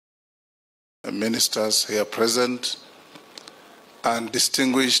ministers here present, and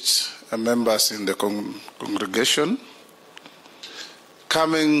distinguished members in the congregation.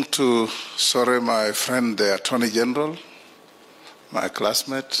 Coming to, my friend, the Attorney General, my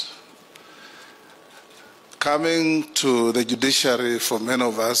classmate. Coming to the judiciary for many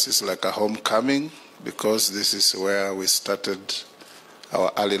of us is like a homecoming, because this is where we started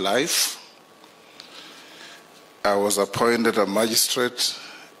our early life. I was appointed a magistrate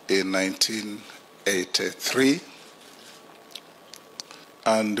in 1983,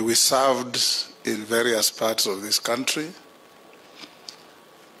 and we served in various parts of this country.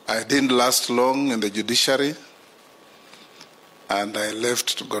 I didn't last long in the judiciary, and I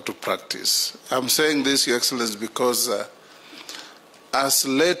left to go to practice. I'm saying this, Your Excellency, because as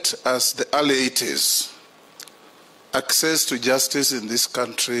late as the early 80s, access to justice in this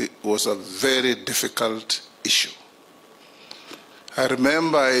country was a very difficult issue. I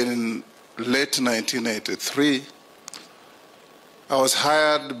remember in late 1983, I was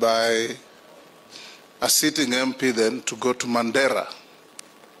hired by a sitting MP then to go to Mandera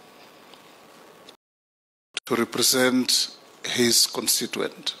to represent his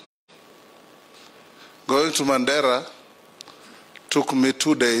constituent. Going to Mandera took me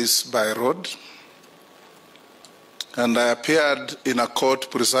 2 days by road, and I appeared in a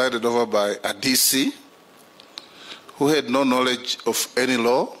court presided over by a DC who had no knowledge of any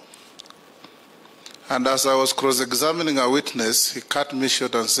law. And as I was cross-examining a witness, he cut me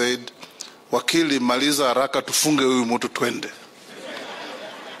short and said, "Wakili, maliza haraka tufunge huyu mtu twende."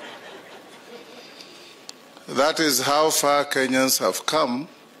 That is how far Kenyans have come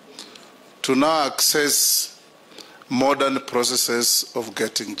to now access modern processes of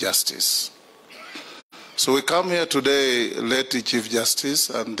getting justice. So we come here today, Lady Chief Justice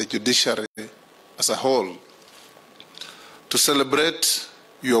and the judiciary as a whole, to celebrate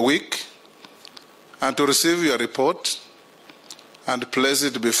your week and to receive your report and place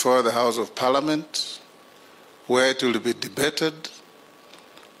it before the House of Parliament, where it will be debated,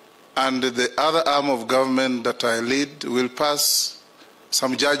 and the other arm of government that I lead will pass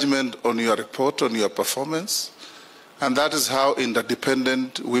some judgment on your report, on your performance, and that is how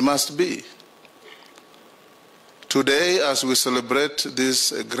interdependent we must be. Today, as we celebrate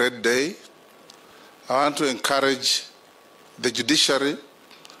this great day, I want to encourage the judiciary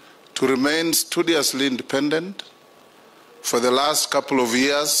to remain studiously independent. For the last couple of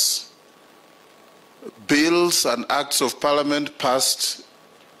years, bills and acts of parliament passed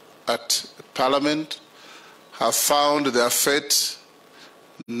at Parliament have found their fate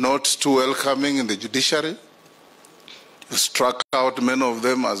not too welcoming in the judiciary. You struck out many of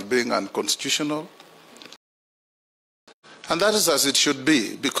them as being unconstitutional. And that is as it should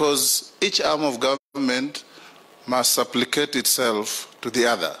be, because each arm of government must supplicate itself to the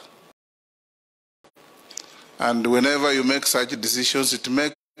other. And whenever you make such decisions, it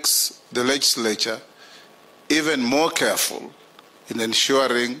makes the legislature even more careful in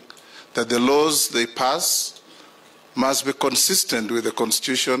ensuring that the laws they pass must be consistent with the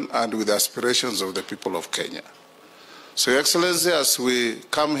Constitution and with the aspirations of the people of Kenya. So, Your Excellency, as we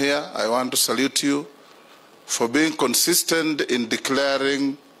come here, I want to salute you for being consistent in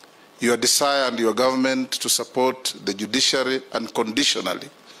declaring your desire and your government to support the judiciary unconditionally,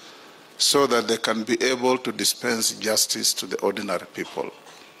 so that they can be able to dispense justice to the ordinary people.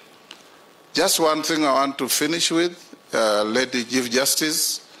 Just one thing I want to finish with, Lady Chief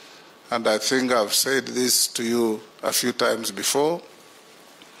Justice, and I think I've said this to you a few times before.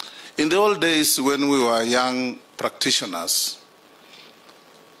 In the old days when we were young practitioners,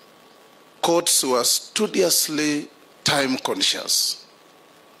 courts were studiously time conscious.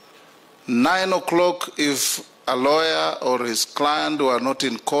 9 o'clock, if a lawyer or his client were not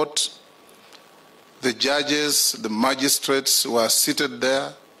in court, the judges, the magistrates were seated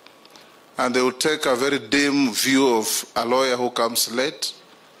there, and they would take a very dim view of a lawyer who comes late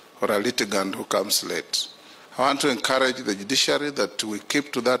or a litigant who comes late. I want to encourage the judiciary that we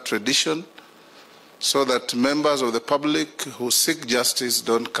keep to that tradition, so that members of the public who seek justice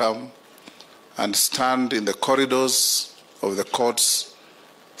don't come and stand in the corridors of the courts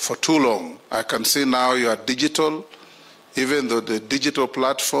for too long. I can see now you are digital. Even though the digital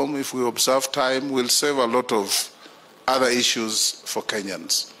platform, if we observe time, will save a lot of other issues for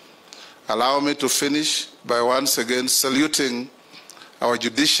Kenyans. Allow me to finish by once again saluting our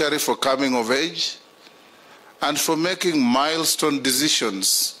judiciary for coming of age and for making milestone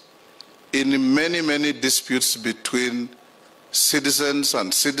decisions in many, many disputes between citizens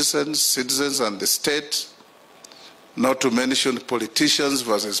and the state, not to mention politicians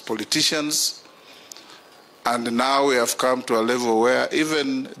versus politicians. And now we have come to a level where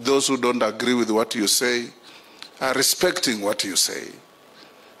even those who don't agree with what you say are respecting what you say.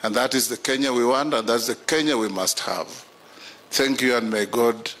 And that is the Kenya we want, and that's the Kenya we must have. Thank you, and may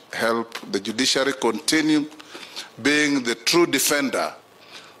God help the judiciary continue being the true defender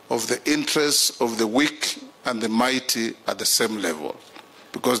of the interests of the weak and the mighty at the same level,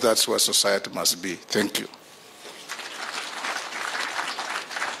 because that's where society must be. Thank you.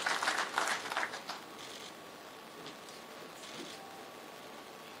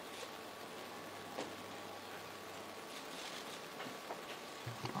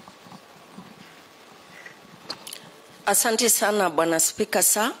 Asante sana Bwana Spika.